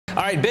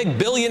All right, big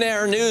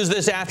billionaire news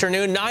this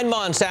afternoon. 9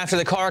 months after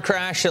the car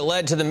crash that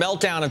led to the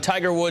meltdown of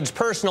Tiger Woods'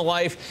 personal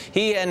life,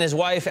 he and his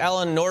wife,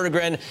 Elin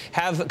Nordegren,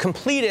 have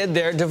completed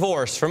their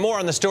divorce. For more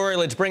on the story,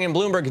 let's bring in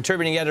Bloomberg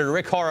contributing editor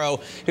Rick Horrow,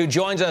 who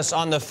joins us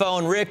on the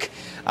phone. Rick,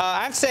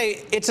 I have to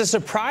say, it's a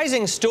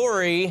surprising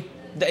story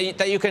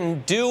that you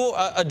can do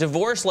a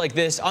divorce like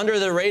this under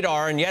the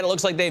radar, and yet it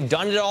looks like they've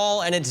done it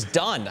all and it's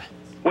done.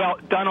 Well,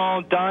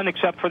 done,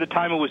 except for the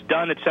time it was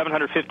done at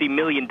 $750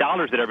 million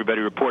that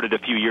everybody reported a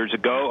few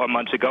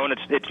months ago, and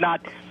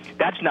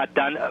that's not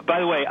done.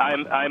 By the way,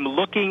 I'm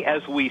looking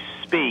as we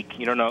speak.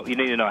 You need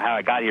to know how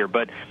I got here,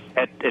 but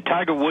at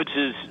Tiger Woods'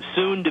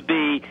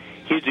 soon-to-be,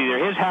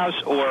 either his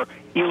house or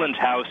Elin's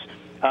house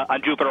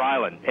on Jupiter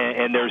Island,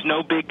 and there's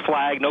no big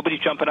flag, nobody's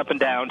jumping up and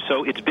down,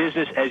 so it's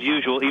business as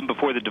usual even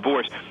before the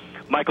divorce.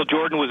 Michael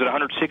Jordan was at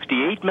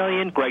 $168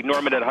 million, Greg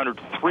Norman at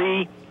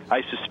 $103.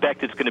 I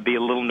suspect it's going to be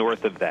a little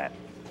north of that.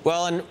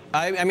 Well, and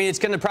I mean, it's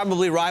going to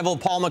probably rival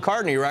Paul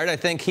McCartney, right? I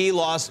think he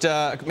lost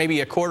maybe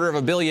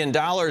 $250 million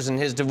in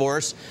his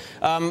divorce.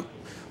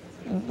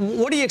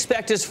 What do you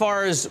expect as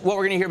far as what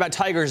we're going to hear about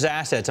Tiger's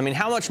assets? I mean,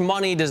 how much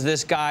money does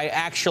this guy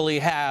actually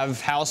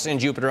have, house in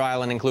Jupiter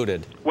Island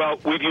included? Well,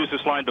 we've used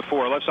this line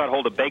before. Let's not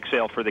hold a bake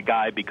sale for the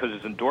guy because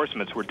his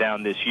endorsements were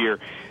down this year.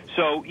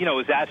 So,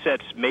 his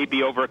assets may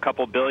be over a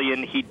couple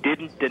billion. He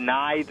didn't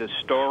deny the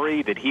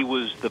story that he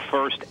was the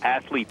first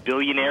athlete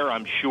billionaire.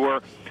 I'm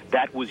sure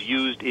that was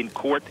used in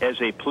court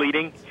as a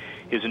pleading.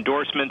 His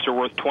endorsements are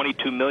worth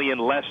 $22 million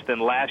less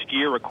than last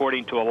year,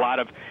 according to a lot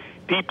of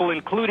people,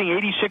 including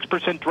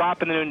 86%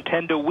 drop in the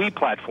Nintendo Wii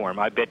platform.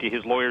 I bet you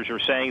his lawyers are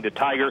saying that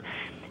Tiger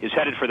is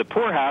headed for the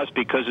poorhouse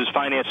because his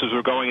finances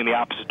are going in the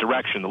opposite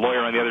direction. The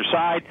lawyer on the other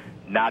side,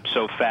 not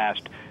so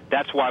fast.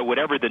 That's why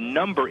whatever the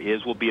number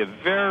is will be a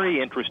very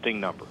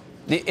interesting number.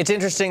 It's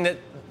interesting that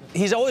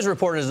he's always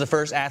reported as the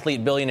first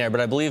athlete billionaire,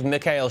 but I believe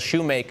Michael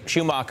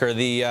Schumacher,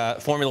 the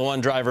Formula One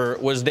driver,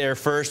 was there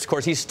first. Of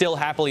course, he's still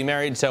happily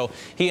married, so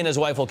he and his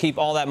wife will keep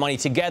all that money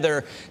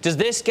together. Does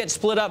this get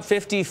split up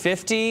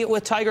 50-50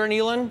 with Tiger and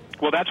Elin?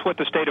 Well, that's what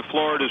the state of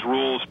Florida's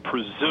rules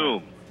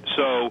presume.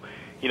 So,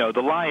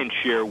 the lion's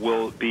share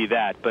will be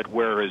that. But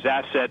where his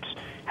assets,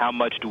 how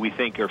much do we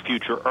think are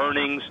future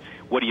earnings?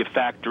 What do you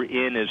factor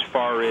in as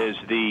far as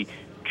the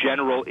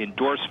general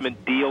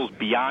endorsement deals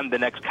beyond the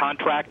next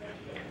contract?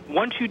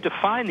 Once you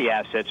define the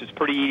assets, it's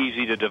pretty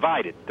easy to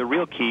divide it. The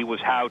real key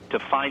was how to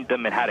find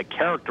them and how to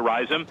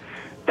characterize them.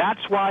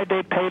 That's why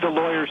they pay the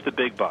lawyers the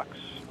big bucks.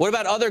 What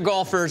about other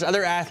golfers,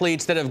 other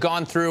athletes that have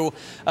gone through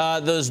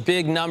those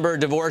big number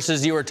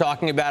divorces you were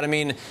talking about? I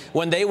mean,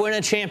 when they win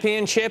a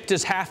championship,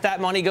 does half that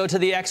money go to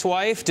the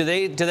ex-wife? Do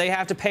they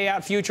have to pay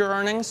out future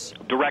earnings?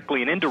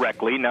 Directly and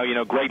indirectly.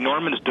 Now, Greg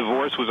Norman's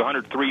divorce was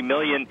 $103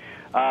 million.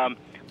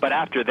 But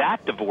after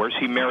that divorce,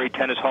 he married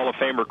tennis Hall of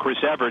Famer Chris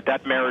Evert.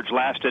 That marriage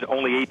lasted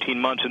only 18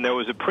 months, and there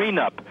was a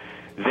prenup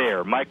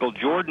there. Michael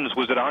Jordan's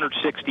was at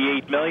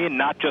 $168 million,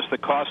 not just the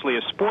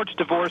costliest sports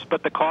divorce,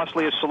 but the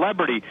costliest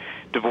celebrity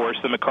divorce.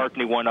 The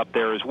McCartney one up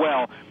there as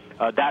well.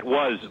 That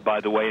was, by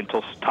the way,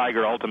 until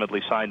Tiger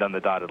ultimately signed on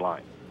the dotted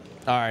line.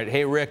 All right.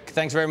 Hey, Rick,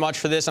 thanks very much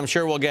for this. I'm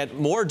sure we'll get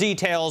more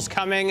details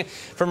coming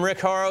from Rick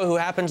Horrow, who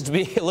happens to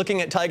be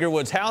looking at Tiger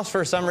Woods' house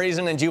for some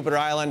reason in Jupiter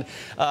Island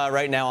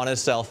right now on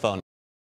his cell phone.